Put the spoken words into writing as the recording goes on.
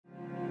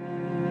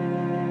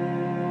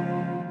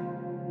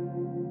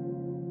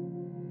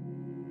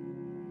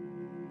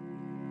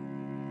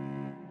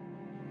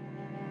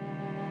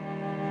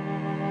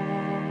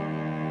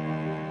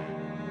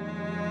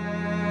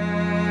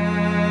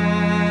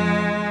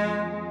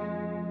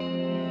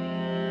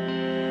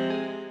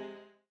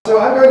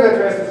I'm going to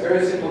address this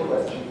very simple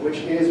question, which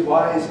is,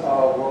 why is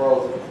our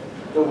world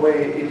the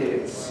way it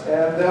is?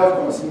 And there are, of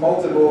course,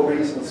 multiple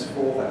reasons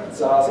for that.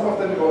 Some of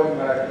them going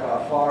back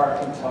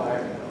far in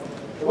time.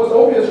 The most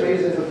obvious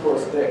reason is, of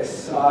course,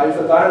 this. If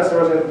the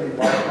dinosaurs had been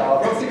wiped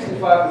out about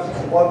 65 to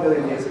 61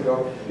 million years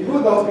ago, we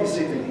would not be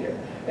sitting here.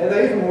 And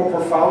there are even more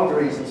profound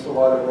reasons for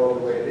why the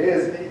world the way it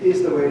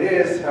is the way it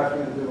is,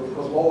 having to do with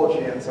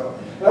cosmology and so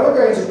on. But I'm not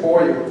going to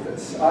bore you with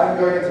this. I'm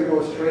going to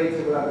go straight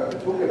to what I'm going to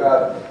talk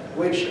about,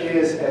 which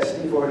is, as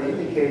Steve already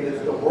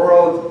indicated, the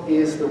world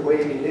is the way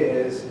it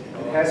is,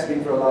 and has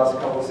been for the last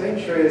couple of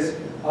centuries,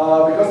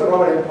 because the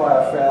Roman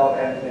Empire fell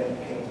and then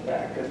came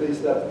back. At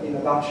least that, in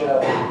a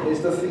nutshell,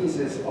 is the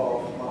thesis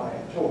of my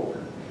talk.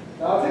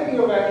 Now, taking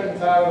you back in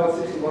time, about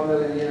 61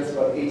 million years,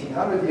 about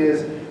 1800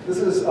 years, this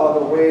is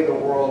the way the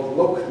world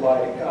looked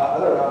like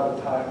at around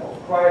the time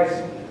of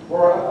Christ,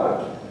 where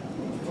about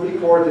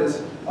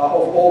 3/4 of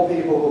all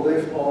people who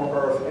lived on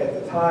Earth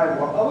at the time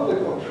were under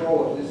the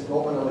control, at least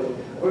nominally,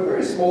 of a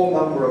very small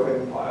number of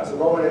empires. The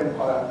Roman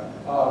Empire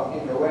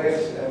in the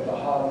west and the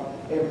Han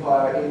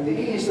Empire in the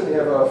east, and you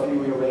have a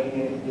few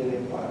Iranian Indian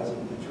empires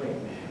in between.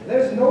 And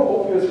there's no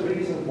obvious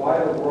reason why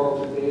the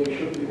world today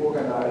should be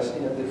organized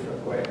in a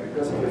different way,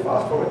 because if you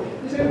fast forward,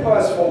 these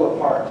empires fall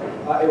apart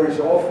every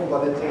so often,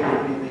 but they tend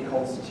to be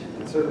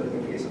reconstituted, certainly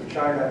in the case of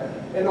China,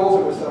 and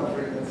also with some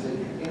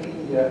frequency in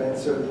India, and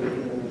certainly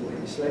in the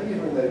Middle East, and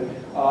even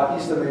the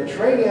Eastern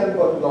Mediterranean,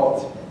 but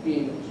not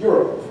in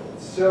Europe.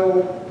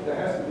 So there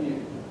has to be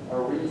a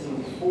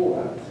reason for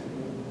that.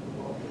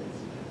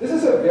 This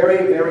is a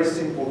very, very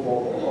simple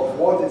model of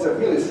what, it's a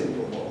really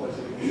simple model, as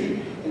you can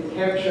see. It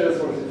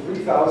captures, what is it,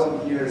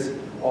 3,000 years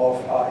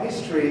of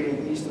history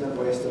in Eastern and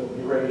Western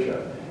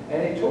Eurasia.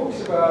 And it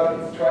talks about,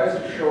 it tries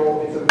to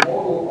show, it's a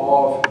model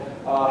of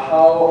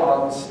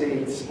how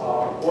states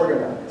are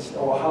organized,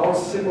 or how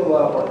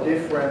similar or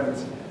different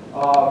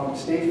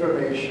state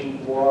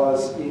formation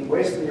was in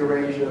Western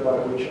Eurasia, by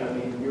which I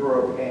mean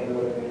Europe and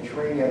the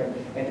Mediterranean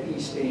and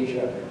East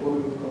Asia, what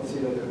we would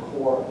consider the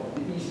core,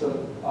 the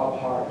eastern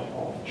part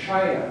of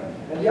China.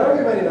 And the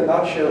argument in a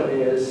nutshell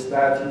is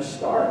that you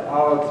start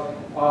out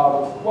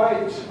with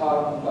quite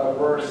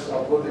diverse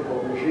political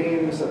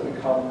regimes that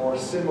become more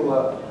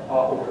similar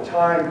over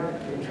time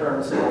in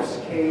terms of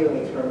scale,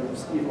 in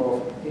terms even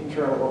of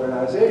internal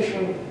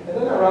organization. And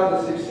then around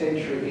the 6th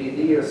century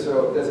AD or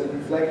so, there's an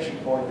inflection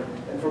point.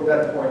 And from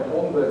that point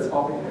onwards,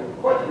 up in the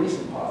quite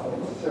recent past, not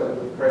necessarily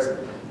the present,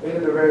 but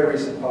in the very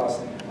recent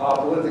past,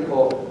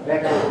 political,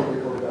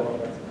 macro-political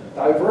development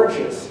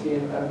diverges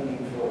in a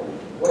meaningful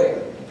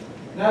way.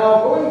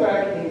 Now, going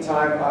back in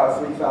time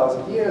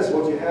 3,000 years,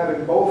 what you have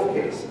in both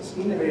cases,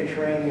 in the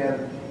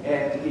Mediterranean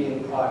and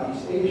in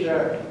East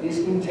Asia, is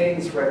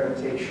intense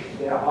fragmentation.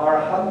 There are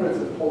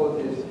hundreds of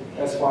polities,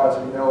 as far as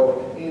we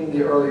know, in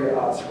the early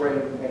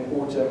spring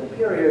and autumn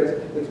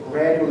period that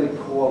gradually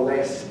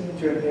coalesce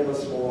into an ever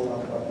smaller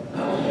number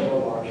of ever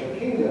larger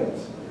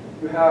kingdoms.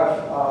 You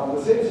have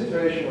the same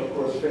situation, of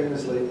course,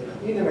 famously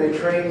in the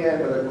Mediterranean,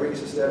 where the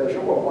Greeks established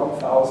over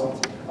 1,000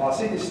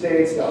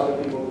 city-states. The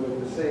other people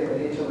doing the same in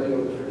Italy,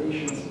 or the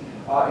Phoenicians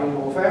in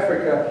North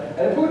Africa.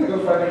 And political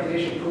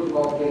fragmentation could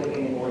not get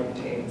any more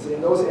intense.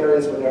 In those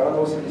areas where there are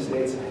no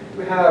city-states,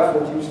 we have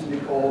what used to be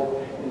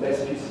called, in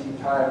less PC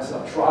times,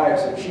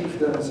 tribes or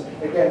chiefdoms,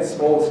 again,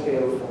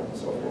 small-scale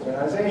forms of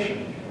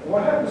organization. And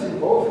what happens in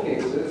both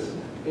cases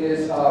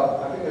is,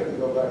 I think I have to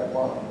go back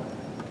one.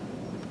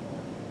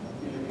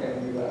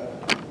 Can do that.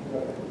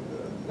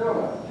 Never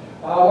mind.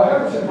 What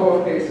happens in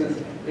both cases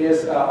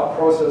is a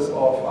process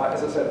of,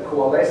 as I said,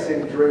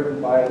 coalescing,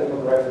 driven by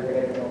demographic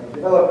and economic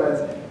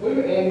developments.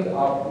 We end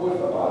up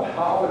with about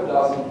half a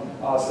dozen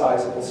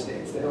sizable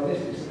states. The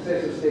Hellenistic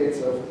successor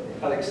states of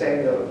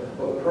Alexander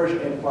or the Persian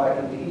Empire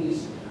in the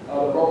east, the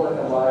Roman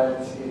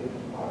alliance in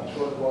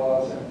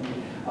Turquoise, and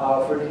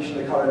the Phoenician,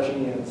 the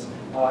Carthaginians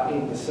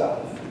in the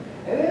south.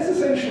 And it's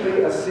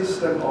essentially a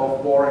system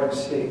of warring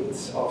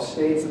states, of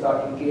states that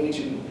are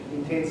engaging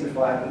in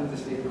intensifying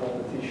interstate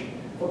competition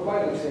for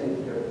quite an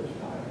extended period of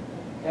time.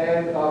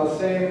 And the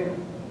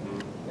same,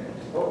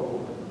 oh,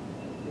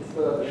 it's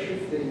the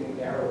shifting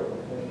arrow, I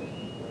think.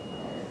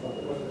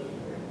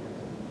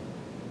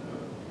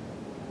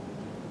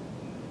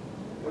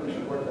 Well, it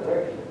should work that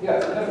way.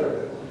 Yes, it does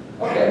work.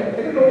 Okay,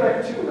 can you go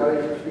back to now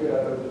that you've figured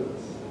out how to do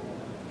this?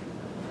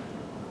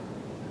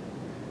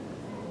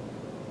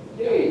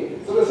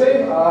 Yay. So the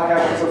same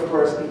happens, of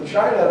course, in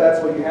China.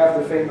 That's where you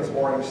have the famous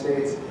warring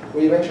states,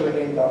 where you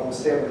eventually end up with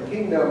 7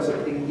 kingdoms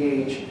that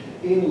engage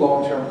in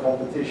long-term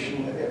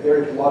competition, a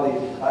very bloody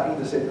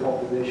interstate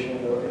competition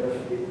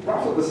in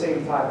roughly the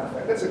same time. In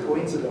fact, that's a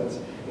coincidence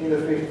in the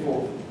 5th,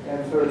 4th,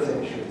 and 3rd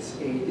centuries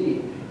AD.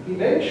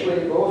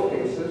 Eventually, in both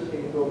cases,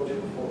 can you go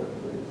too forward,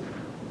 please?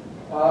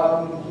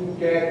 You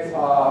get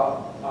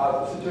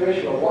a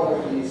situation where one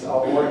of these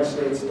warring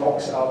states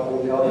knocks out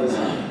all the others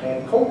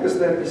and conquers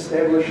them,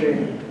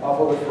 establishing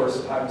for the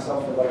first time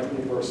something like a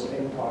universal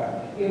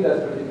empire in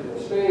that particular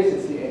space.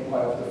 It's the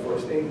empire of the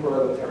first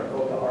emperor, the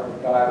terracotta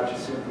armed guy, which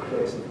is soon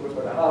replaced, of course,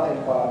 by the Han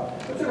Empire.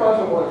 It's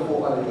around for more than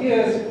 400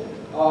 years.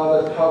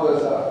 that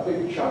covers a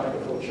big chunk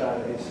of what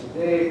China is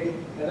today.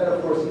 And then,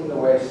 of course, in the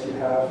West, you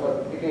have,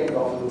 again,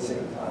 also at the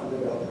same time, the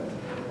development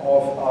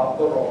of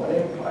the Roman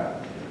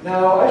Empire.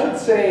 Now, I should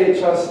say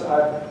just,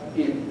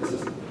 this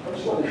is a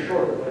slightly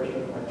shorter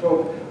version of my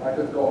talk. I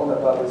could go on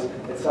about this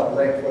at some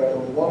length, but I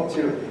don't want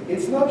to.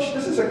 It's not,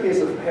 this is a case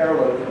of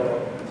parallel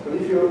development. But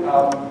if you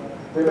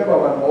remember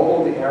my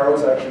model, the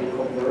arrows are actually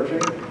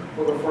converging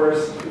for the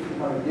first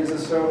 1,500 years or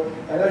so.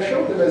 And I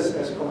showed them as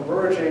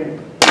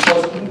converging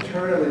because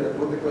internally the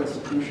political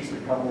institutions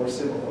become more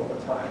similar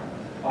over time.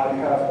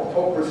 You have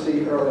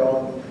autocracy early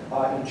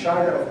on in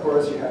China, of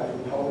course. You have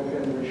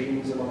republican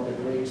regimes among the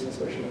Greeks,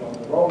 especially among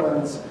the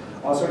Romans.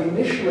 So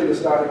initially the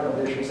starting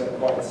conditions are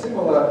quite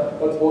similar,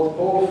 but what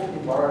both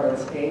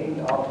environments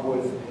end up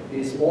with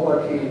is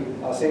monarchy,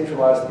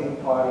 centralized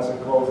empires, and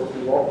growth of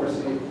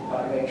democracy,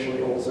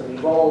 eventually also in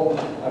Rome,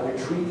 a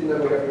retreat in the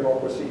way of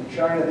democracy in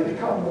China. They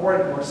become more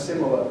and more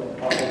similar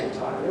over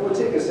time. It will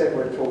take a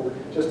separate talk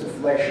just to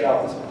flesh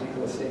out this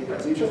particular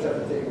statement. So you just have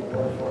to take my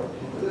word for it.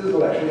 But this is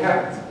what actually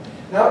happens.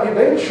 Now,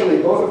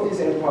 eventually, both of these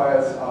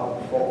empires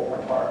fall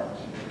apart.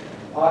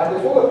 And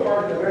they fall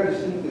apart in a very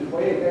distinctive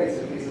way. Again,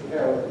 it's a case of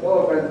parallel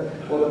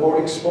development, where the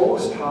more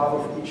exposed half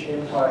of each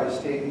empire is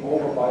taken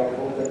over by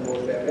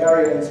quote-unquote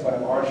barbarians, by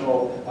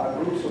marginal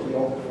groups from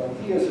beyond the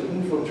frontiers who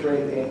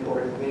infiltrate and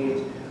or invade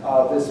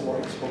this more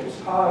exposed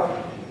half.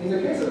 In the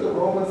case of the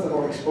Romans, the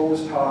more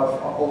exposed half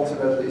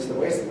ultimately is the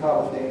western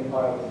half of the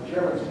empire, with the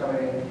Germans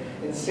coming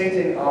in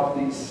setting up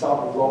these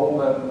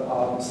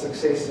sub-Roman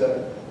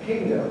successor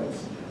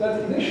kingdoms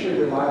that initially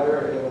rely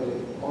very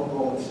heavily on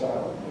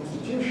Roman-style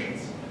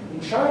institutions. In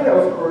China,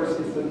 of course,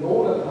 it's the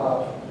northern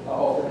half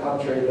of the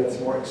country that's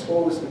more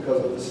exposed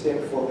because of the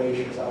steppe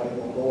formations out in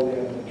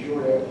Mongolia,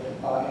 Manchuria,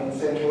 and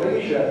Central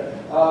Asia.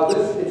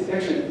 It's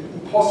actually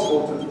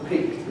impossible to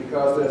depict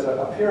because there's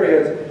a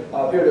period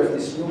of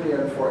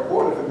disunion for a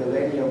quarter of a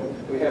millennium.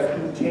 We have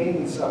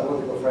intense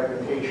political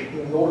fragmentation in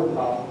the northern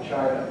half of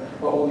China,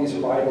 where all these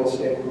rival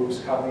steppe groups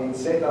come in,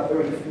 set up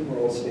very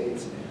ephemeral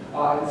states.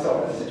 And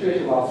so the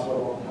situation lasts for a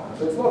long time.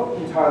 So it's not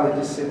entirely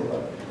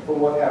dissimilar from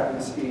what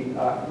happens in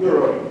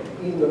Europe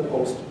in the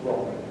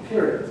post-Roman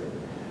period.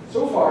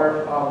 So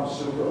far,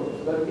 so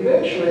good. But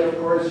eventually, of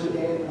course, you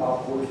end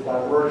up with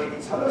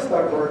divergence. How does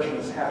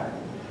divergence happen?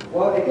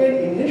 Well, again,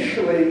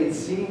 initially, it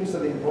seems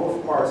that in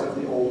both parts of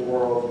the old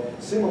world,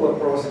 similar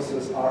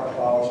processes are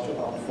about to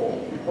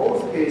unfold. In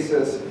both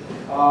cases,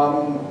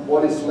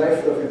 what is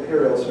left of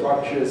imperial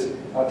structures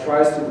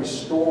tries to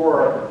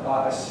restore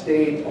a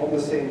state on the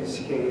same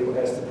scale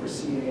as the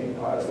preceding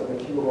empires, the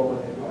Maquis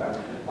Roman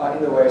Empire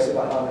in the west and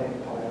the Han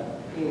Empire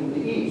in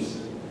the east.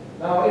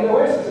 Now, in the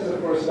west, this is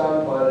of course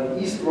done by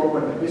the East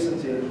Roman and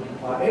Byzantine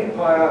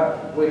Empire,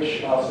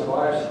 which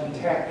survives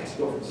intact,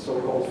 the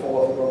so-called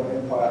fall of the Roman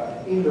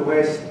Empire in the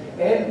west.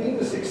 And in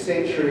the 6th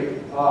century,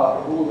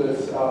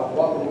 rulers,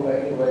 one ruler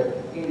anyway,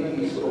 in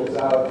the east goes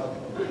out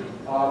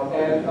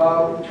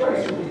and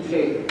tries to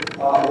retake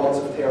lots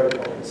of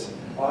territories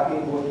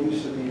in what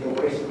used to be the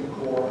western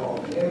core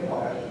of the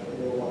empire.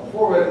 They go on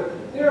forward.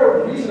 They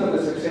are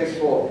reasonably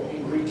successful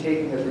in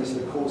retaking at least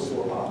the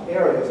coastal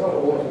areas. Not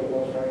all of it,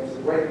 not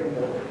frankly,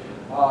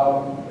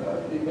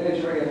 the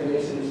Mediterranean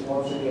basin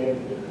once again,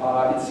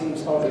 it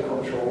seems, under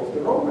control of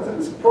the Romans. And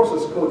this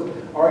process could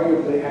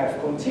arguably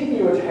have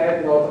continued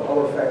had not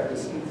other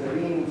factors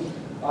intervened,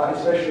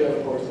 especially,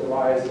 of course, the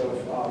rise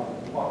of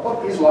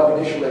not Islam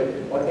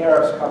initially, but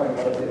Arabs coming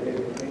out of the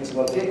Arabian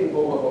Peninsula, taking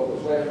over what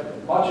was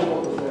left, much of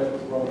what was left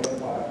of the Roman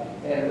Empire,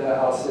 and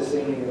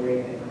Sasanian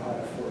Iranian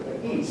Empire for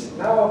the east.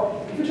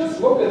 Now, if you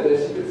just look at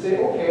this, you could say,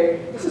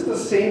 okay, this is the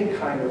same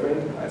kind of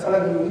empire. It's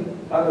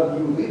under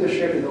new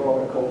leadership. They no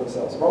longer call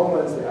themselves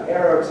Romans, they are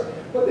Arabs,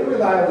 but they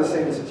rely on the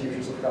same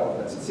institutions of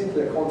governance. It's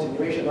simply a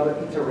continuation, not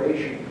an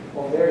iteration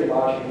of very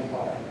large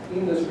empire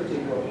in this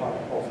particular part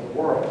of the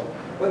world.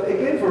 But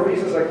again, for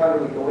reasons I can't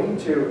really go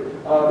into,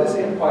 this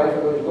empire,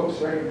 although it looks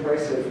very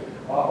impressive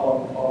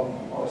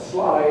on a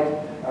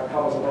slide,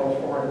 covers a lot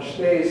of orange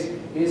space,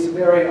 is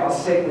very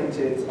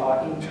segmented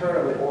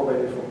internally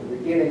already from the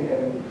beginning,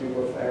 having to do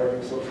with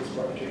Arabic social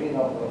structure in a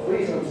number of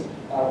reasons,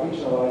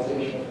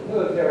 regionalization of the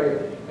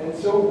military. And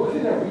so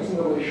within a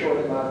reasonably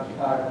short amount of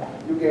time,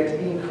 you get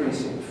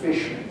increasing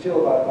fission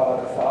until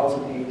about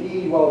 1000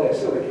 AD. Well, there's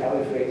still a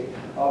caliphate,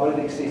 but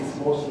it exists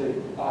mostly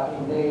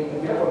in name.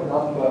 And we have a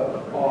number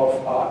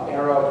of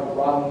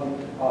Arab-run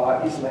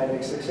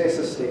Islamic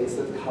successor states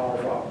that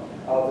carve up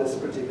this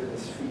particular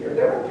sphere.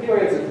 There are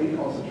periods of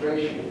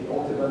reconcentration with the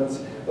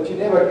Ottomans, but you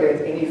never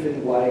get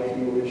anything like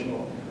the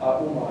original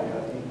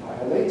Umayyad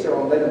Empire later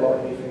on, let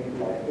alone anything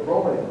like the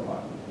Roman Empire.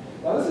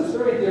 Now, this is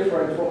very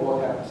different from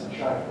what happens in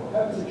China. What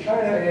happens in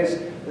China is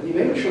that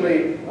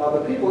eventually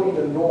the people in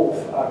the north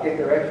get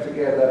their act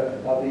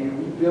together, they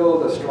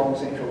rebuild a strong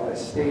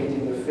centralized state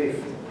in the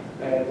 5th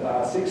and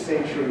 6th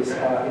centuries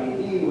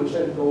AD, which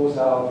then goes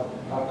out,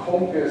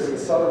 conquers the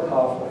southern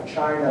half of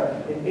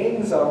China, and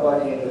ends up by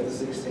the end of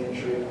the 6th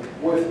century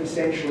with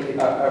essentially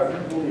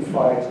a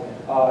unified,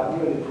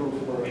 new and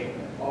improved version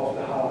of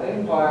the Han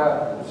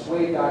Empire, the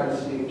Sui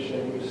dynasty, which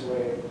then gives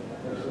way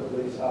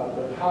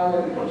The Han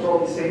and the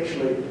control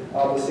essentially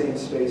the same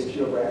space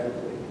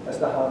geographically as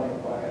the Han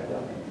Empire had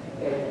done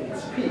at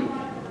its peak.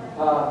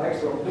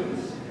 Next one,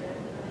 please.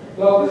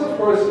 Now, this, of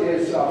course,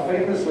 is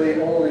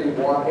famously only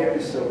one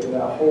episode in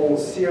a whole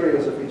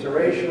series of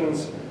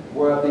iterations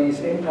where these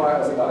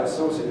empires that are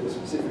associated with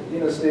specific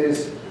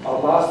dynasties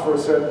last for a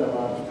certain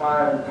amount of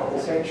time, a couple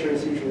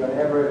centuries, usually on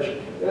average.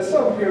 There's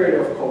some period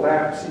of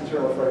collapse,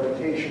 internal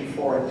fragmentation,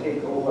 foreign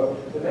takeover.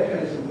 The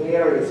mechanism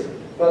varies,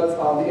 but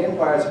the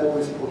empire is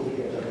always put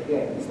together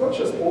again. It's not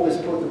just always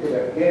put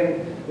together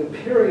again. The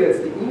periods,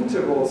 the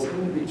intervals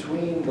in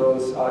between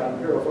those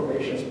imperial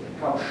formations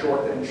become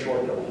shorter and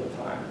shorter over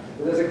time.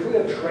 But there's a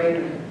clear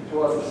trend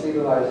towards the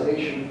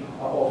stabilization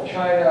of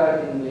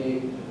China in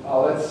the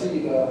let's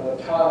see, the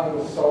Tang,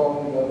 the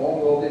Song, the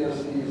Mongol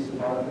dynasties,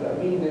 the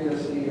Ming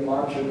dynasty, the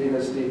Manchu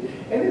dynasty,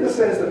 and in a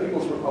sense the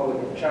People's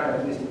Republic of China,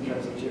 at least in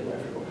terms of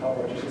geographical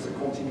coverage, is a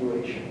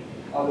continuation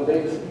of the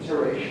latest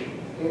iteration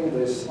in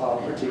this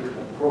particular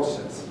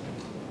process.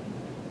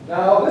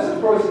 Now, this,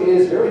 of course,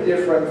 is very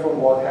different from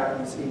what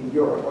happens in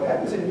Europe. What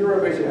happens in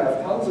Europe is you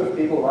have tons of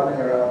people running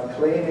around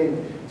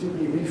claiming to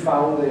be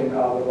refounding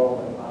the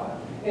Roman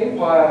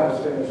Empire,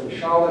 most famously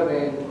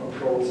Charlemagne, who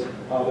controls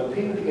the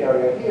pink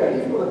area here.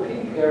 And even though the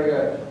pink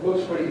area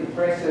looks pretty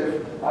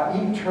impressive,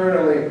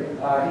 internally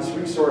his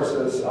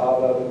resources,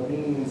 the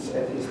means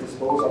at his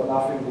disposal,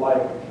 nothing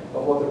like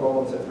what the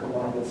Romans had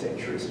commanded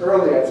centuries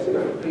earlier. It's a bit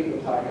of a paper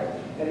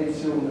tiger, and it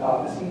soon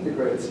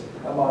disintegrates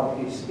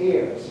among his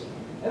heirs.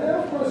 And then,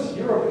 of course,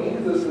 Europe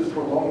enters this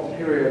prolonged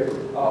period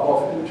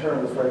of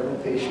internal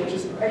fragmentation, which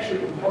is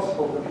actually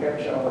impossible to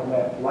capture on a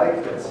map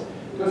like this.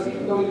 Because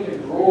even though you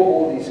can draw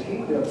all these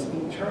kingdoms,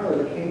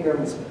 internally the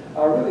kingdoms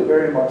are really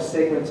very much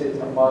segmented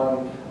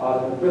among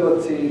the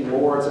nobility,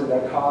 lords and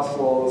their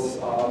castles,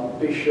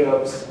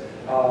 bishops,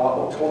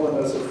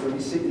 autonomous or free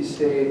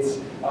city-states,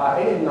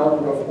 any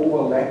number of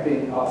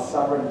overlapping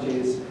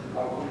sovereignties,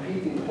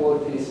 competing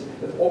polities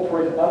that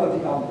operate under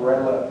the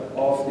umbrella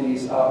of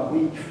these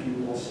weak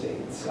feudal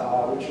states,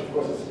 which of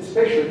course is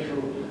especially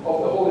true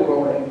of the Holy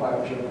Roman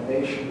Empire of German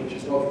nation, which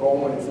is not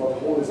Roman, it's not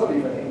holy, it's not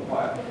even an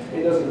empire.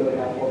 It doesn't really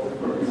have what the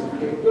purpose and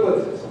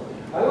capabilities.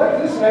 I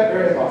like this map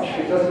very much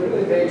because it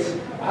really makes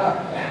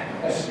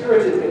a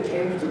spirited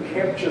attempt to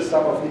capture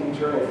some of the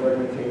internal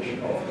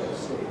fragmentation of those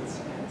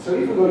states. So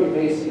even though you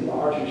may see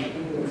large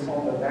kingdoms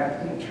on the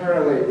map,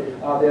 internally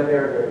they're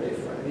very, very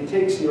different. And it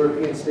takes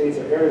European states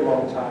a very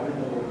long time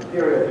in the Roman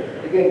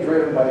period, again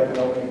driven by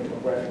economic and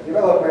demographic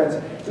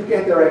development, to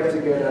get their act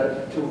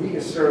together, to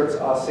reassert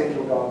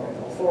central government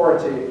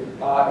authority,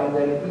 and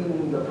then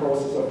in the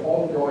process of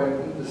ongoing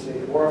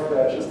interstate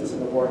warfare, just as in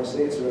the Warring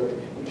States really,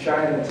 in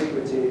China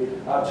antiquity,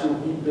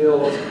 to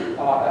rebuild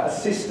a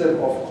system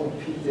of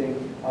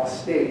competing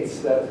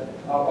states that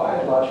by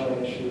and large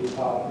managed to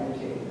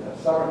maintain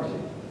sovereignty.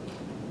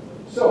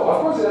 So,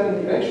 of course, then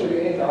eventually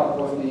you end up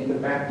with the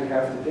map we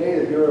have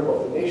today, the Europe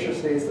of the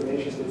nation-states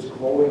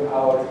growing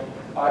out,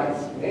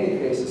 in many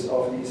cases,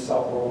 of these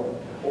sub-Roman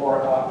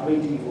or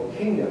medieval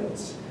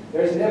kingdoms.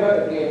 There's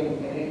never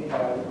again an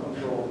empire that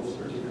controls these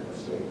particular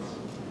states.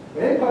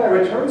 When empire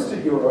returns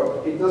to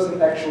Europe, it doesn't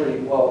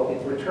actually, well,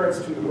 it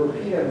returns to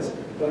Europeans,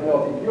 but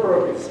not in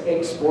Europe. It's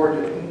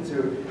exported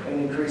into an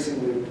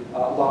increasingly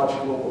large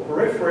global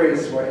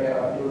peripheries where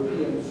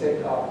Europeans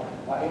set up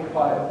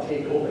empire,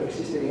 take over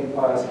existing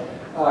empires,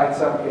 in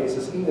some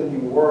cases in the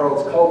New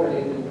World,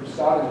 starting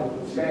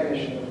with the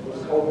Spanish and of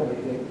course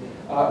culminating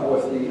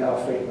with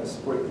the famous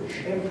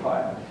British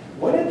Empire.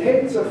 When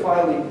attempts are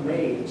finally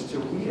made to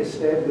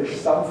re-establish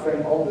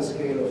something on the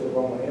scale of the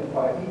Roman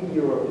Empire in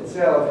Europe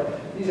itself,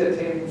 these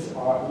attempts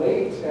are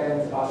late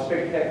and are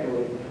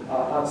spectacularly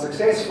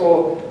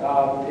unsuccessful.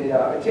 They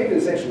are attempted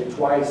essentially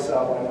twice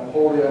by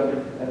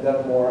Napoleon and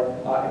then more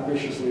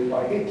ambitiously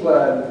by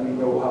Hitler, and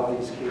we know how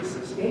these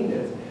cases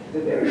ended. The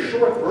very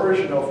short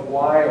version of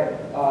why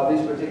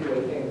these particular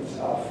attempts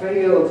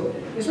failed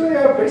is really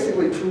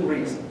basically two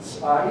reasons.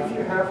 If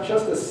you have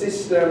just a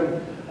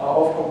system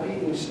of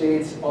competing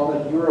states on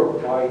a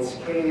Europe-wide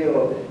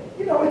scale,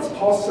 you know, it's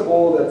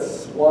possible that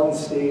one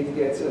state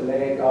gets a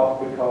leg up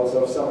because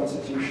of some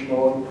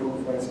institutional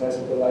improvements,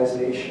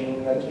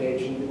 nationalization,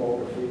 education,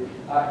 demography,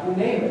 you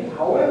name it.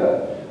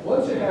 However,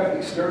 once you have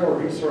external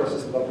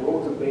resources that are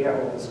brought to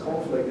bear on this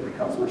conflict, it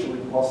becomes virtually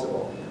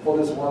impossible for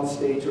this one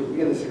state to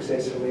really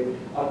successfully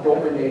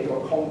dominate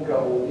or conquer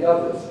all the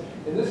others.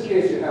 In this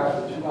case, you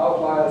have the two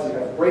outliers. You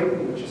have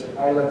Britain, which is an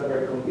island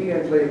very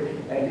conveniently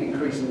and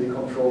increasingly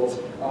controls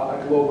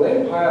a global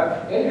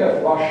empire, and you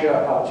have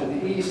Russia to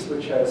the east,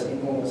 which has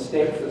enormous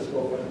depth, as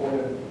both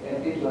Napoleon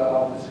and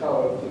Hitler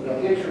discovered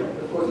to get through.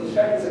 Of course, these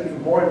factors are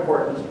even more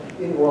important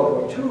in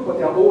World War II, but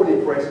they are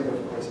already present,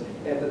 of course,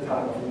 at the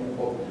time of the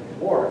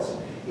Napoleonic Wars.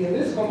 In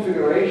this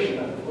configuration,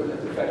 and of course, you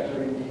have to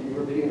factor in the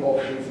European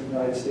options in the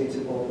United States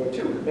in World War II,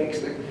 it makes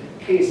the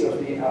case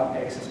of the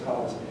Axis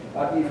powers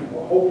even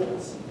more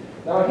hopeless.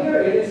 Now here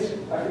it is,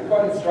 I think,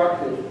 quite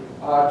instructive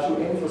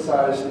to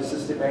emphasize the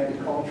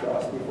systematic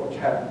contrast with what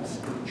happens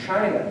in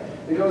China,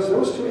 because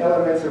those two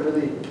elements are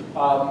really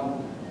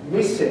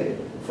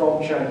missing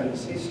from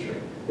Chinese history.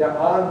 There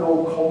are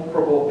no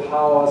comparable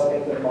powers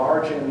at the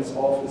margins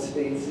of the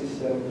state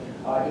system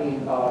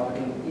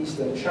in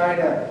eastern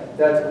China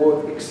that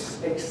would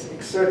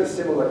exert a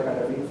similar kind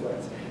of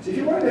influence. So if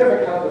you wanted to have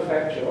a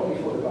counterfactual,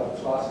 only thought about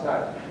this last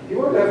night, if you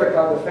wanted to have a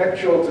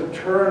counterfactual to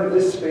turn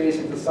this space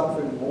into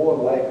something more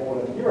like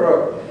modern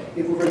Europe,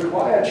 it would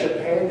require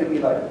Japan to be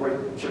like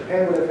Britain.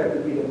 Japan would have had to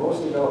be the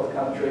most developed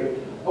country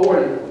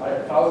already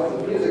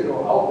thousands of years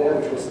ago out there,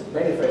 which was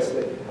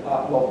manifestly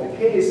not the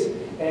case,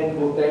 and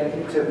will then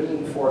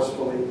intervene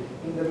forcefully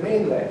in the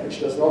mainland, which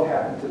does not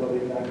happen until the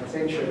late 19th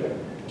century when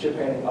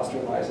Japan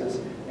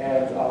industrializes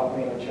and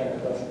mainland China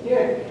doesn't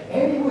yet.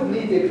 And you would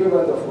need the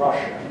equivalent of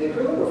Russia. And the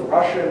equivalent of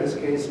Russia in this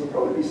case would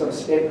probably be some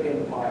steppe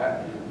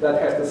empire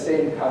that has the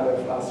same kind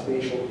of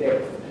spatial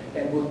depth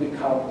and would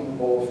become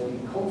involved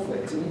in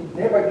conflicts. And you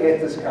never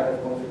get this kind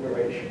of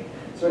configuration.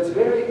 So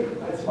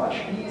it's much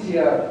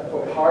easier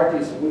for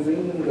parties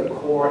within the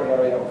core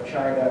area of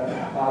China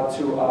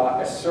to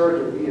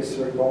assert or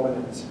reassert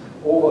dominance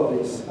over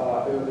this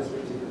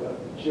particular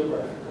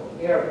geographical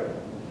area.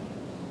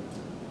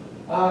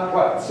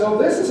 Right, so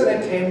this is an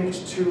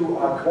attempt to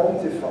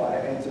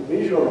quantify and to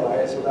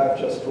visualize what I've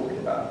just talked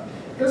about.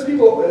 Because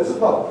people, this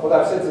is not what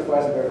I've said so far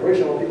is very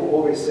original, people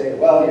always say,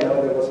 well, you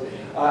know, there was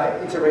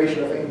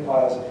iteration of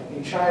empires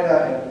in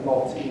China and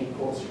not in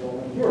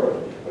post-Roman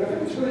Europe. But I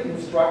think it's really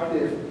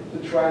instructive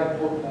to try and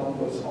put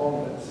numbers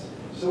on this.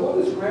 So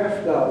what this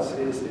graph does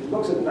is it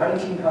looks at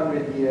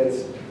 1900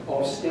 years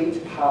of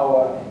state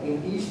power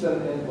in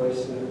Eastern and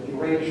Western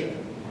Eurasia.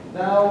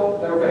 Now,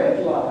 the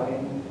red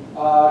line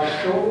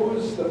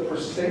shows the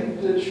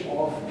percentage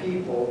of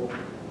people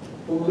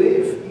who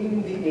live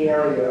in the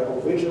area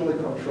originally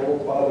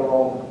controlled by the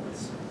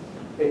Romans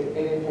at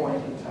any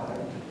point in time,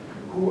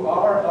 who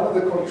are under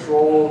the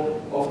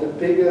control of the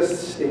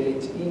biggest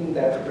state in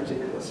that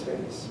particular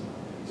space.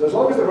 So as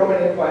long as the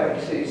Roman Empire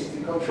exists,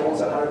 it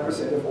controls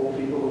 100% of all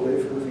people who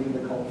live within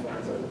the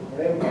confines of the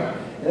Roman Empire.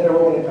 And then the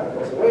Roman Empire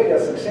goes away, there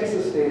are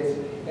successor states,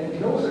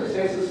 and no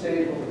successor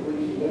state of the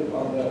Greek live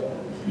under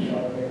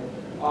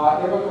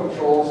ever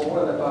controls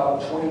more than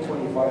about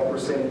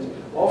 20–25%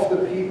 of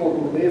the people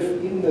who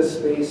live in the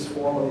space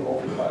formerly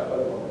occupied by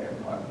the Roman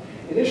Empire.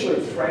 Initially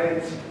it's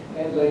France,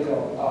 and later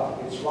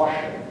it's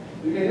Russia.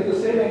 You can do the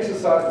same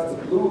exercise as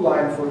the blue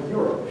line for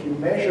Europe. You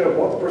measure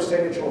what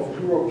percentage of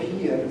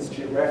Europeans,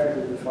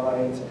 geographically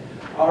defined,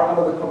 are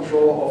under the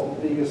control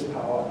of the biggest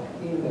power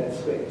in that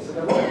space. And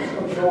the Romans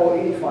control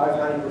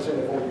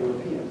 85–90% of all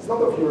Europeans.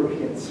 Not of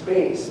European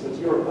space, but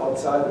Europe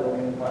outside the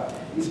Roman Empire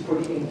is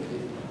pretty empty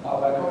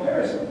by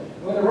comparison.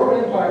 When the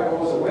Roman Empire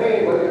goes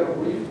away, well, they have a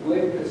brief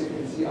blip, as you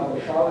can see under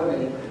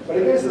Charlemagne, but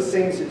it is the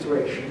same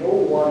situation. No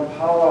one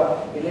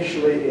power,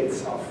 initially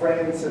it's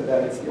France, and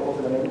then it's the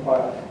Ottoman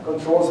Empire,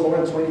 controls more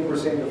than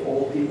 20% of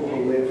all people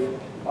who live.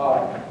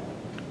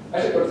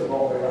 Actually, it's the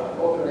wrong way around.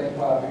 The Ottoman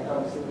Empire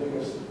becomes the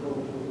biggest group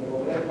within the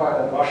Roman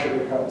Empire, and Russia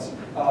becomes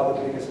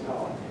the biggest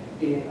power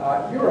in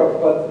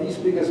Europe. But these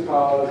biggest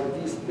powers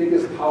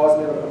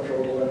never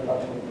control more than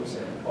about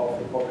 20% of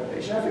the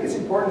population. I think it's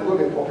important to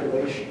look at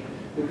population,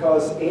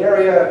 because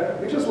area,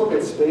 we just look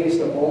at space,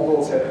 the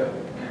Mongols had the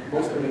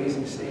most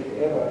amazing state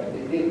ever,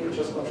 and they did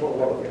just control a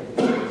lot of it.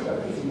 So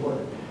I think it's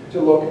important to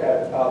look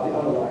at the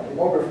underlying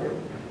demography.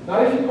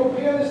 Now, if you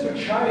compare this to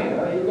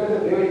China, you get a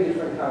very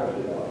different kind of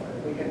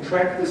development. We can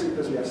track this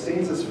because we have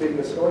census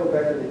figures going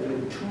back to the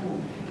year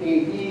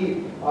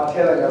 2 AD,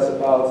 telling us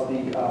about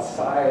the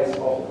size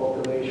of the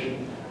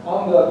population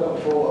under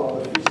control,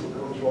 under fiscal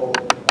control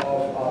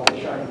of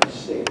the Chinese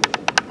state.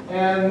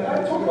 And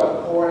I talk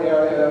about core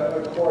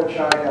area, core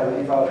China,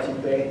 leave out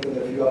Tibet and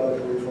a few other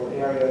peripheral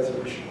areas,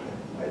 which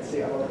I'd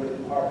say are not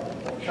really part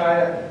of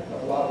China,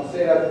 not allowed to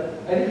say that.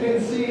 And you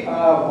can see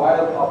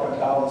wild up and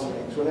down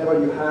swings. Whenever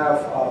you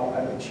have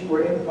a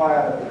mature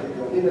empire, a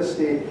particular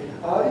dynasty,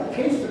 it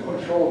tends to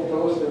control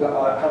close to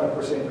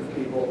 100% of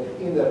people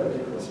in that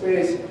particular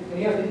space. And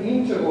you have the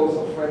intervals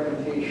of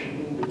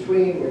fragmentation in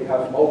between, where you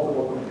have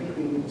multiple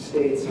competing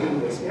states in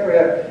this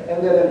area,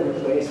 and they're then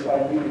replaced by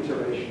a new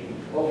iteration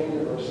of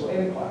universal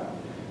empire.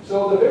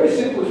 So the very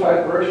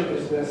simplified version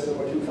is this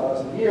over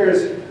 2,000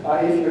 years.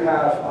 If you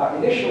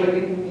have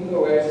initially in the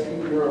West,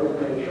 in Europe, in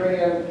the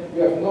Mediterranean,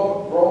 you have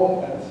no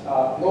Rome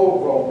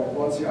and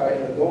once you are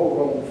in the no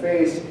Roman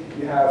phase,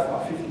 you have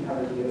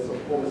 1,500 years of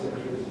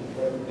polycentricity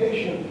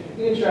fragmentation.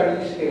 In the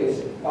Chinese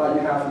case, you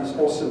have these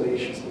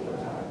oscillations over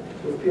time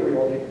with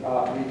periodic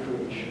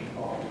recreation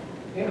of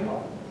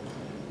empire.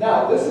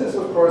 Now, this is,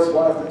 of course,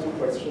 one of the two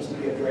questions to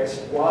be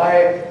addressed.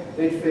 Why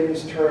did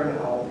things turn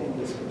out in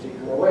this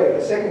particular way?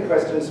 The second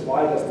question is,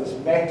 why does this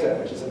matter?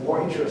 Which is a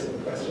more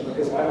interesting question,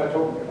 because why am I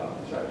talking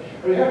about this, right?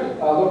 But we have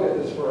to look at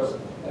this first,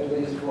 at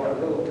least for a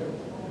little bit.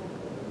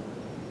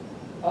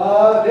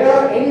 There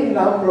are any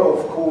number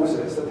of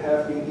causes that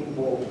have been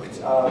invoked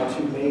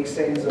to make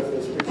sense of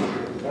this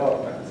particular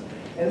development.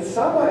 And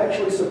some are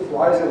actually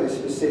surprisingly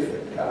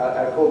specific.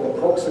 I call them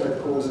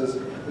proximate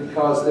causes,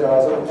 because they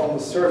are sort of on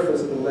the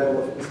surface at the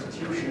level of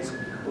institutions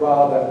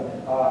rather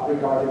than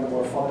regarding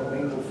more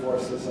fundamental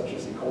forces such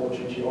as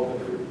ecology,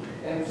 geography,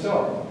 and so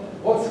on.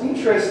 What's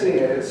interesting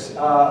is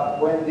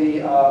when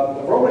the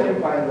Roman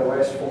Empire in the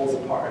West falls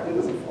apart, it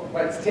doesn't fall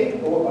apart, it's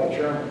taken over by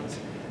Germans.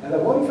 And the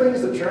one thing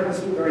the Germans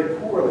do very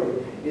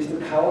poorly is to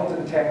count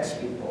and tax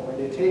people. When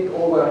they take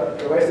over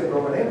the Western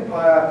Roman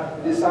Empire,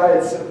 they decide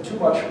it's too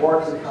much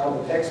work to count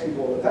and tax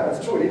people all the time.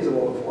 It's true, it is a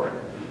lot of work.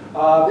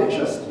 They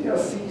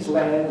just seize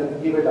land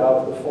and give it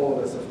out to the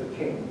followers of the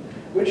king,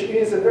 which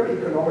is a very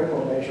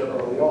economical measure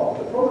early on.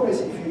 The problem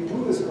is if you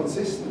do this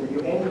consistently,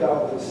 you end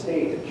up with a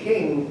state, a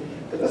king,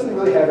 that doesn't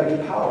really have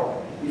any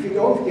power. If you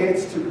don't get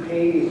to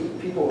pay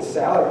people's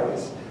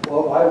salaries,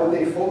 well, why would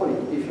they follow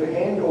you? If you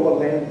hand over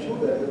land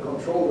to them, to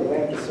control the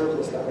land, the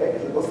surplus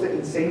directly, what's the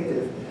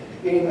incentive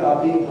in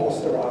being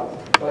bossed around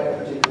by a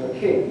particular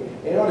king?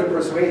 In order to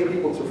persuade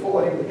people to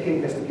follow him, the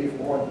king has to give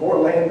more and more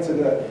land to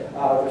the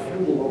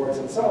feudal lords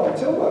and so on.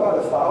 Until about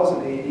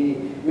 1000 AD,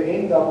 you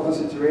end up with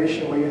a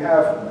situation where you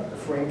have like, the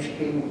French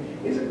king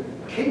is a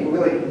king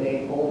really in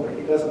name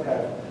only. He doesn't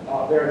have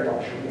very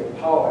much real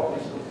power, at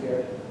least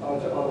compared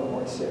to other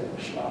more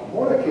established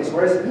monarchies.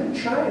 Whereas in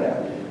China,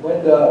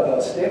 when the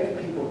steppe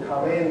people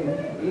come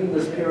in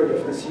this period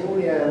of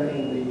disunion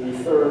in the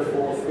 3rd,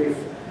 4th,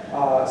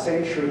 5th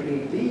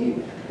century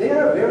AD, they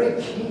are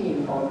very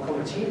keen on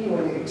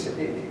continuing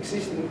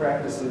existing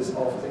practices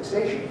of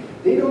taxation.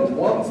 They don't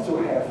want to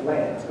have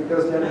land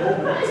because they're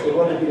nomads. They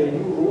want to be a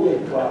new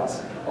ruling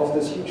class of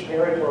this huge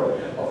territory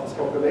of this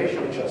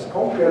population which has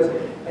conquered,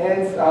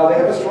 and they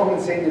have a strong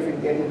incentive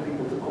in getting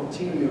people to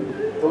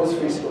continue those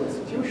fiscal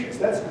institutions.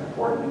 That's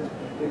important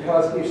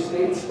because if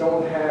states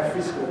don't have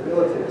fiscal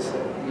abilities,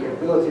 the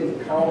ability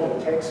to count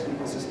and tax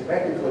people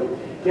systematically,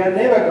 they are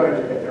never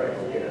going to get their act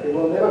together. They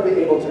will never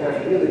be able to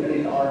have really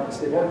big armies.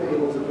 They won't be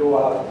able to go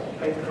out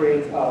and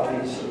create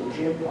these huge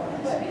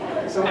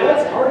empires. So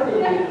that's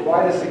arguably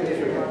quite a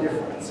significant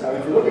difference.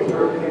 If you look at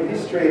European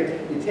history,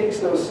 it takes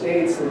those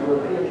states, the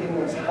European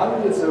kingdoms,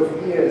 hundreds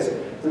of years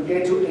to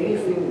get to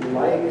anything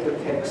like the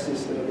tax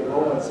system that the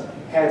Romans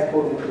had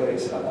put in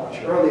place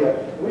much earlier,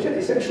 which had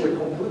essentially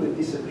completely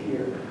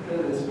disappeared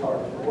in this part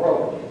of the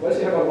world. Whereas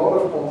you have a lot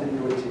of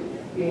continuity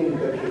in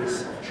the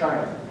case of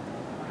China.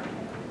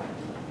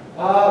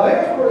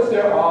 Then, of course,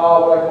 there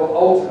are what I call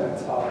ultimate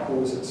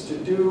causes to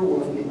do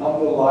with the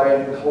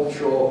underlying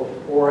cultural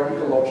or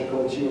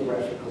ecological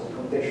geographical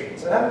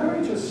conditions. And I'm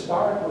going to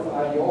start with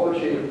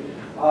ideology,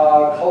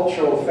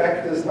 cultural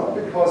factors, not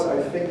because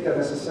I think they're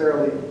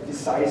necessarily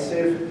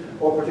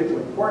decisive or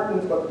particularly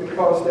important, but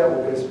because they're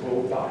always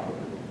brought up.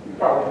 You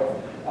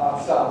probably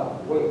have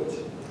some weight.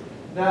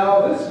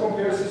 Now, this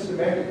compares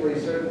systematically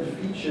certain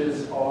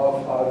features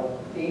of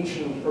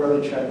ancient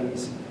early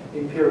Chinese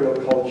imperial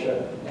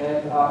culture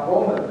and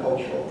Roman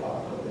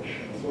cultural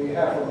conditions. We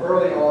have from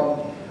early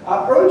on,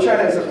 early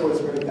China is of course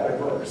very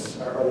diverse.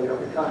 Early on,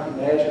 you can't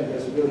imagine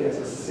this really as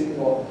a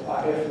single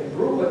ethnic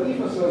group, but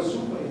even so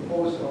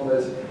superimposed on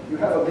this, you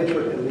have a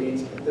literate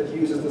elite that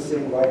uses the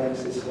same writing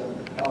system,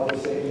 the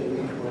same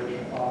elite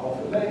version of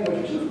the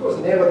language, which is of course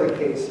never the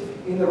case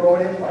in the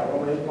Roman Empire. The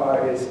Roman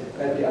Empire is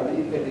at the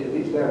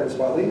elite level, it's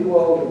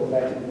bilingual, in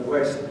Latin in the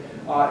West,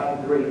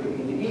 and Greek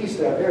in the East.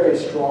 There are very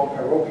strong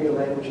parochial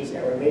languages,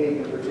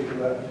 Aramaic in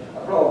particular,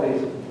 probably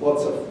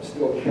lots of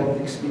still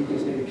Celtic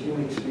speakers, maybe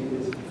Punic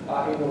speakers.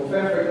 In North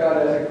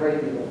Africa, there's a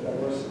great deal of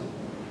diversity.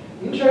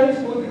 In Chinese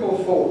political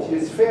thought,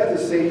 it's fair to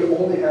say you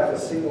only have a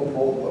single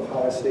model of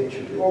how a state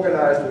should be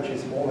organized, which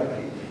is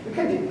monarchy. You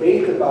can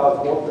debate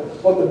about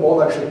what the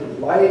monarch should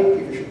be like,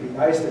 if it should be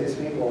nice to his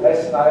people or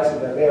less nice,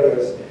 and there are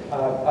various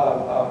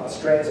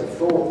strands of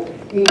thought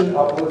in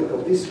our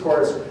political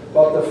discourse,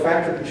 but the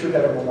fact that we should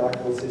have a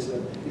monarchical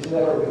system is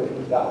never really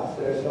in doubt.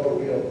 There's no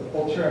real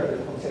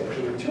alternative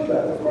conceptually to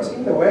that. Of course,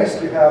 in the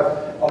West, you have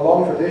a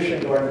long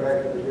tradition going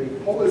back to the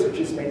Greek polis, which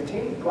is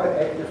maintained quite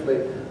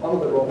actively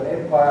under the Roman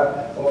Empire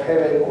of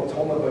having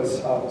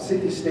autonomous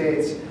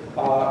city-states,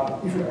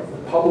 even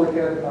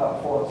Republican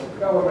forms of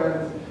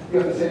government. You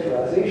have the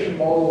centralization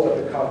model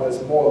that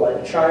becomes more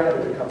like China,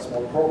 that becomes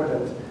more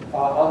prominent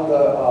under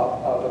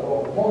the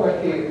Roman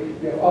monarchy.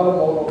 You have other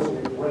models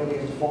where you bring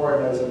in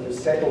foreigners and you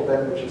settle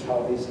them, which is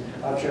how these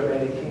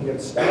Germanic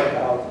kingdoms start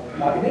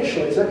out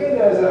initially. So again,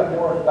 there's a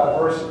more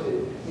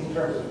diversity in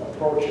terms of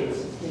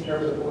approaches, in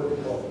terms of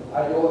political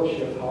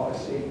ideology of how a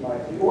state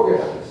might be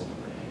organized.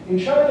 In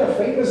China,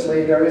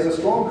 famously, there is a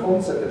strong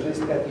concept, at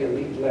least at the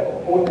elite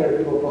level. Ordinary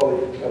people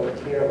probably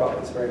don't care about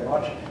this very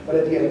much, but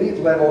at the elite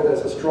level,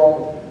 there's a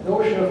strong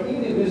notion of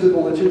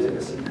indivisible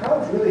legitimacy. You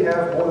can't really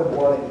have more than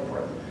one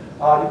emperor.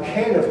 You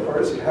can, of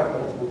course, you have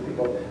multiple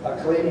people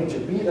claiming to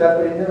be that,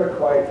 but it never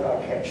quite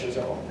catches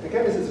on.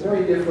 Again, this is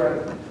very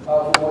different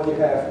from what you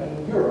have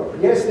in Europe.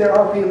 Yes, there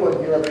are people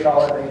in Europe,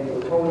 Charlemagne, the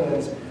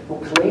Otonians, who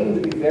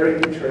claim to be very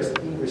interested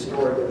in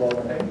restoring the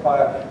Roman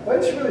Empire, but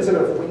it's really sort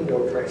of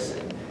window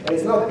dressing. And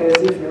it's not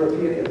as if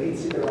European elites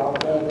sit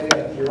around all day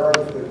and yearn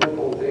for the good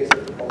old days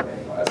of the Roman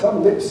Empire.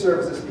 Some lip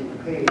service is being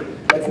paid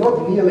that's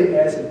not nearly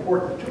as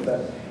important to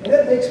them. And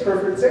that makes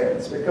perfect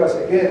sense because,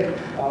 again,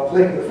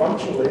 playing the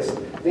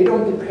functionalist, they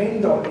don't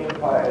depend on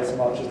empire as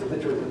much as the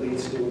literate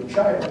elites do in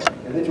China.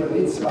 And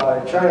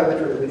China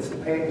literally leads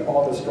depend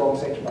on the strong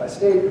centralized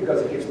state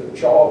because it gives them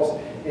jobs,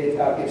 it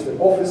gives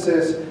them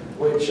offices,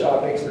 which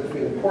makes them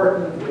feel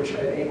important, which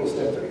enables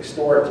them to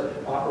extort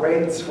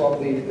rents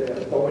from the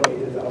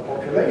dominated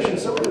population.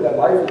 So really their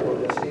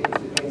livelihood, their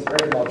status depends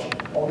very much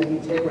on the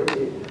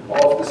integrity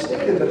of the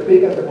state, and the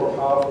bigger, the more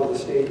powerful the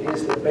state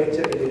is, the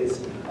better it is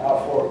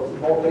for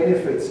more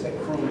benefits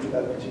accrued to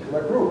that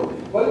particular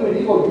group. But in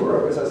medieval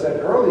Europe, as I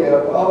said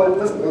earlier, well, it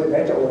doesn't really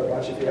matter all that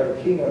much if you have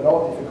a king or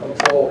not, if you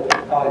control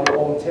your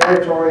own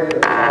territory, the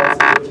counts,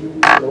 the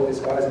dukes, all these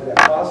guys in their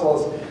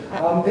castles.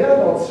 They are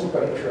not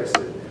super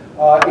interested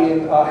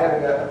in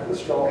having a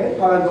strong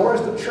empire, nor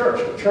is the church.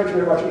 The church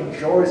very much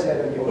enjoys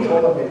having the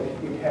autonomy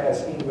it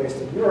has in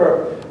Western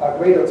Europe.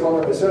 Great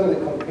autonomy, certainly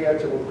compared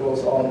to what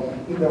goes on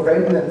in the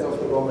remnant of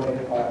the Roman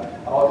Empire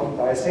out in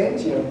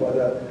Byzantium, where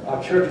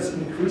the church is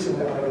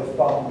increasingly under the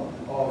thumb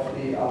of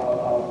the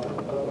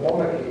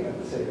monarchy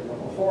and the secular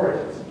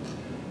authorities.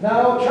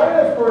 Now,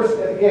 China, of course,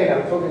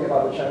 again, I'm talking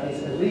about the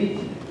Chinese elite,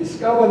 is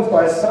governed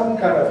by some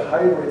kind of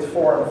hybrid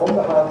form from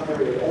the Han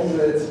period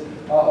onwards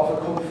of a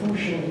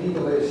Confucian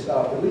legalist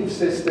belief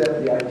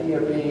system, the idea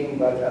being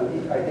that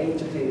elite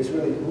identity is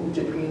really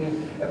rooted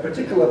in a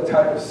particular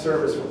type of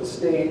service for the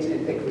state,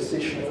 in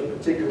acquisition of a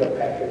particular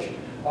package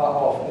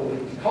of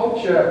elite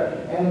culture,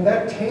 and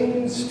that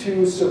tends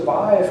to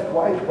survive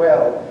quite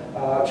well,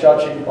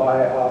 judging by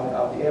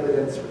the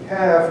evidence we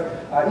have.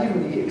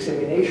 Even the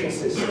examination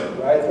system,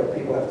 right, where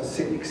people have to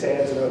sit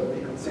exams in order to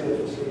be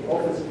considered for state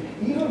office,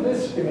 even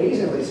this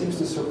amazingly seems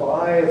to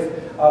survive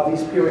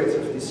these periods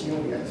of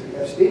disunion. So you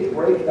have state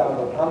breakdown,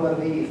 but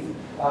underneath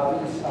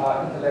these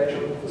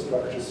intellectual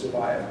infrastructures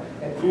survive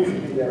and prove to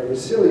be very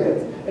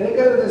resilient. And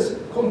again, it is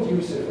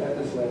conducive at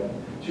this level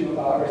to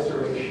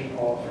restoration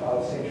of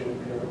central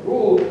imperial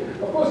rule.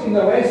 Of course, in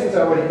the West, as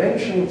I already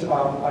mentioned,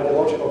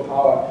 ideological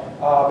power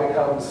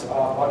becomes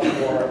much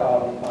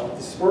more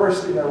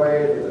dispersed in a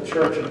way that the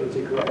church in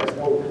particular has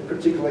no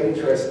particular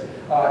interest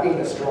in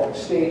a strong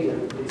state,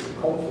 and it's a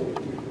conflict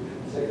between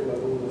secular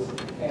rulers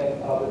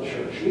and the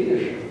church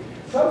leadership.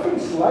 Something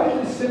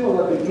slightly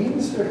similar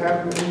begins to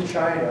happen in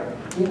China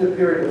in the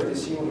period of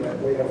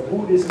disunion, where you have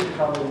Buddhism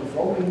coming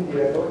from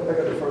India, going back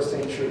to the 1st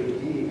century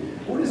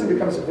AD. Buddhism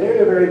becomes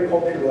very, very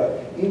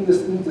popular in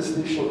this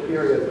interstitial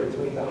period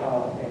between the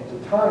Han and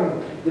the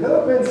Tang.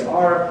 Developments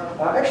are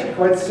actually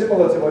quite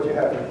similar to what you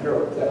have in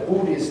Europe. There are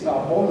Buddhist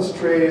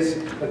monasteries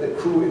that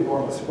accrue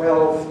enormous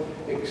wealth,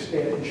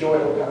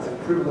 enjoy all kinds of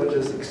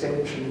privileges,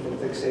 exemption from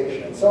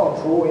taxation, and so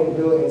on, drawing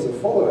millions of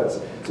followers.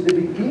 So they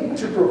begin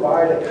to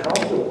provide a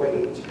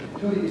counterweight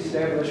to the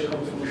established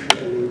Confucian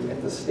elite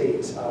and the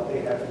states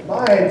they have in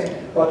mind.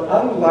 But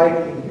unlike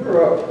in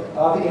Europe,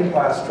 the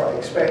empire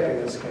strikes back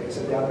in this case,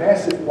 and there are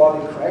massive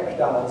bloody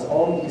crackdowns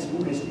on these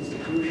Buddhist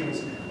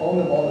institutions, on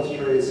the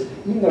monasteries,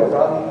 in the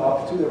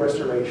run-up to the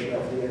restoration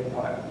of the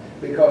empire,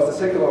 because the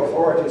secular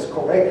authorities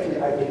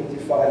correctly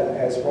identify them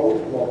as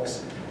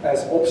roadblocks,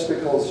 as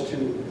obstacles to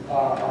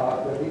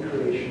the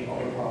recreation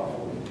of a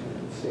powerful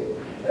independent state.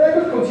 And I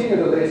could continue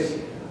the list.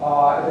 There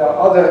are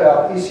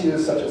other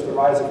issues such as the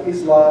rise of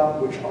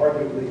Islam, which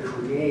arguably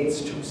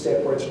creates two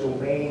separate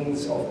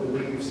domains of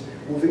beliefs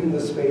within the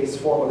space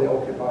formerly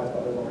occupied by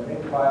the Roman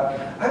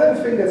Empire. I don't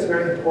think that's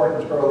very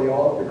important early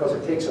on because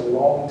it takes a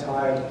long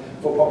time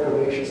for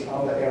populations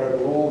under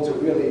Arab rule to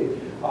really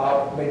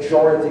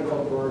majority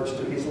converge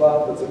to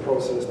Islam. That's a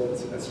process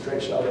that's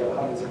stretched out over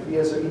hundreds of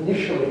years. So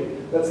initially,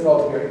 that's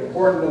not very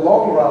important. In the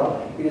long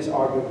run, it is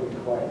arguably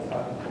quite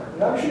important.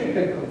 And I'm sure you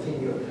can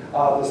continue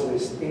this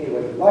list any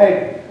way you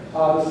like.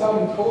 The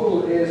sum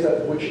total is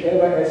that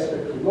whichever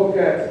aspect you look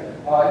at,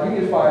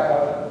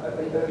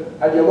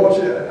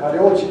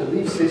 ideology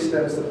belief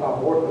systems that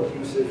are more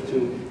conducive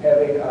to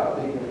having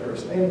the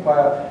universal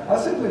empire are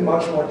simply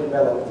much more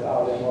developed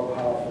and more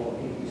powerful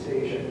in East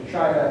Asia and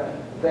China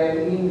than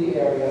in the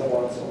area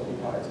once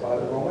occupied by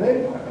the Roman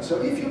Empire.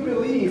 So if you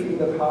believe in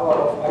the power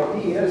of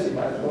ideas, you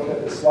might look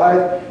at the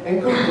slide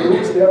and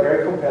conclude there are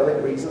very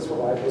compelling reasons for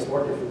why it was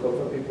more difficult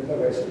for people in the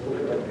West to put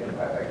the Roman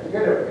Empire back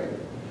together again.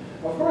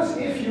 Of course,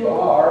 if you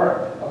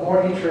are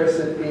more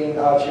interested in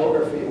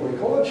geography or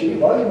ecology,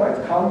 well, you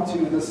might come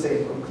to the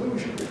same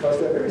conclusion because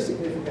there are very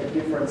significant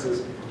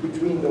differences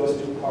between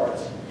those two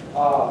parts,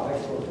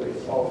 next one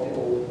please, of the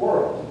old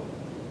world.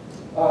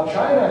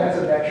 China has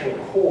a natural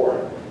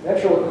core.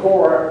 Natural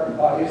core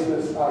is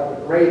this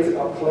great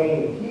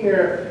plain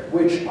here,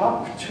 which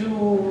up to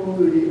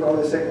the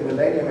early second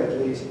millennium at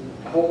least,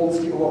 holds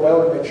the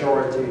overwhelming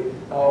majority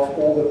of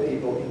all the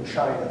people in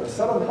China. The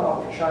southern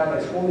half of China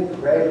is only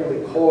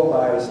gradually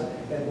colonized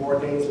and more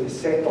densely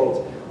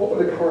settled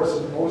over the course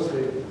of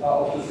mostly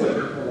of the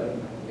second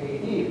millennium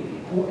AD.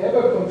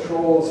 Whoever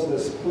controls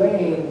this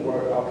plain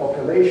where our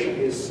population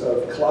is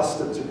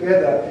clustered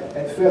together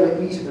and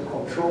fairly easy to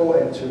control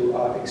and to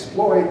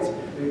exploit,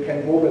 you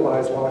can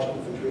mobilize large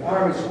infantry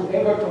armies.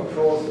 Whoever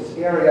controls this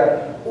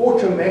area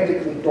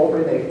automatically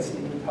dominates the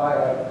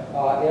entire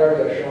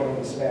area shown on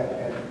this map,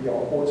 and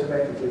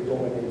automatically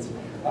dominates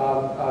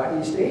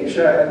East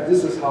Asia, and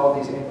this is how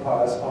these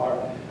empires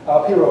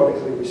are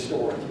periodically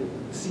restored. You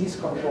seize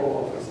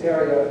control of this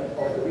area,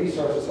 of the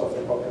resources of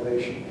the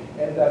population,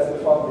 and that's the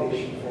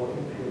foundation for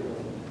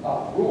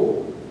imperial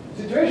rule.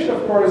 The situation,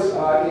 of course,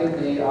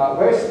 in the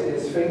West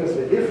is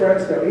famously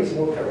different. There is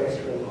no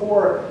terrestrial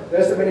core.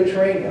 There's the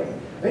Mediterranean.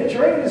 The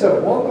Mediterranean is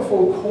a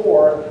wonderful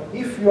core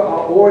if you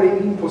are already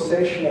in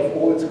possession of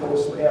all its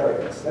coastal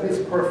areas. That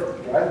is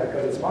perfect, right?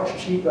 Because it's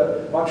much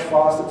cheaper, much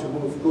faster to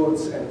move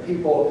goods and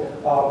people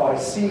by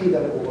sea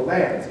than over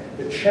land.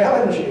 The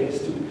challenge is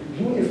to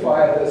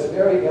unify this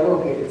very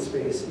elongated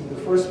space in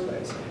the first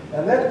place.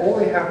 And that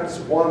only happens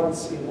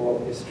once in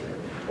world history,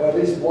 or at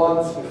least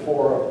once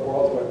before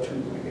World War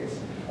II, I guess.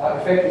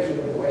 Effectively,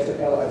 when the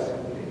Western Allies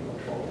have taken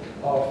control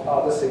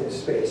of the same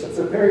space. It's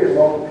a very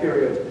long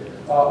period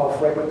of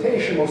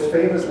fragmentation, most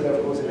famously,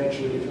 of course,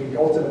 eventually between the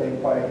Ottoman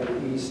Empire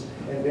in the East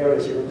and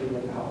various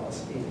European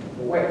powers in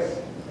the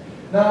West.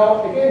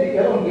 Now, again,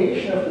 the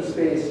elongation of the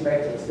space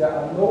matters. There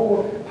are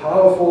no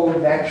powerful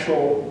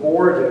natural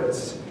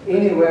borders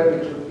anywhere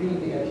between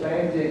the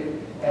Atlantic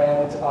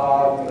and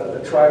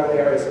the tribal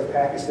areas of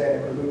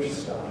Pakistan and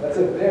Baluchistan. That's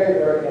a very,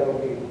 very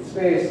elongated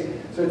space.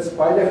 So it's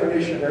by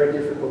definition very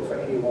difficult for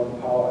any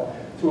one power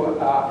to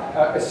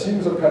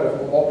assume some kind of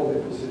monopoly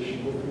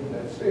position within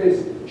that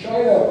space.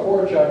 China,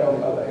 core China, on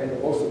the other hand,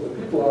 where most of the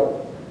people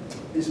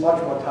are, is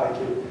much more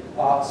tightly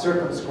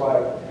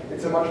circumscribed.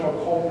 It's a much more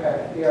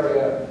compact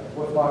area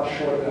with much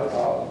shorter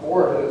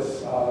borders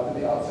to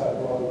the outside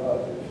world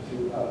relative to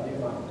the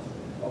amount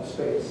of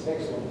space.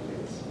 Next one,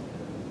 please.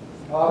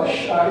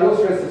 This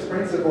illustrates this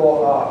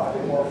principle a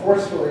bit more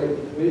forcefully.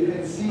 We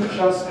can see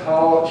just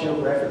how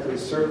geographically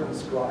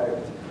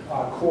circumscribed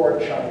core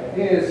China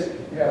is.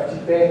 You have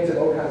Tibet and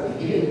all kinds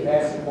of really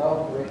massive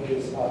mountain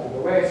ranges to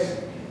the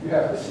west. You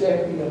have the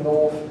steppe in the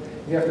north.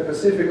 You have the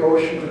Pacific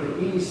Ocean to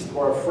the east,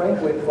 where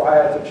frankly,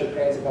 prior to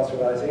Japan's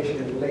industrialization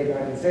in the late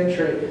 19th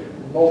century,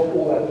 not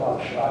all that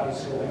much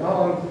is going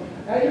on.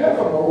 And you have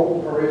a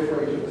Moroccan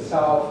periphery to the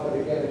south, but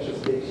again, it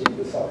just takes you to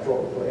the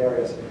subtropical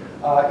areas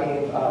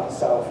in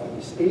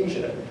Southeast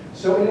Asia.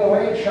 So in a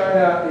way,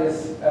 China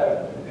is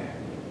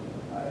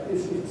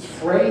it's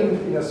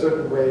framed in a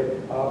certain way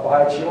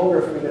by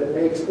geography that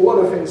makes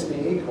all the things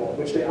being equal,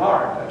 which they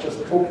aren't. I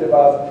just talked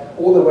about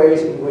all the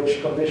ways in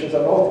which conditions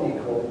are not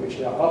equal, which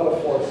there are other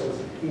forces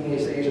in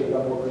East Asia that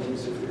are more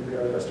conducive to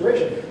imperial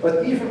restoration.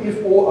 But even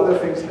if all other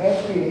things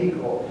had been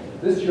equal,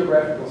 this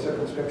geographical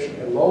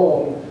circumscription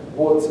alone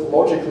would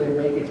logically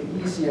make it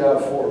easier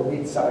for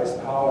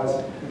mid-sized powers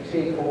to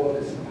take over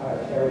this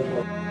entire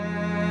territory.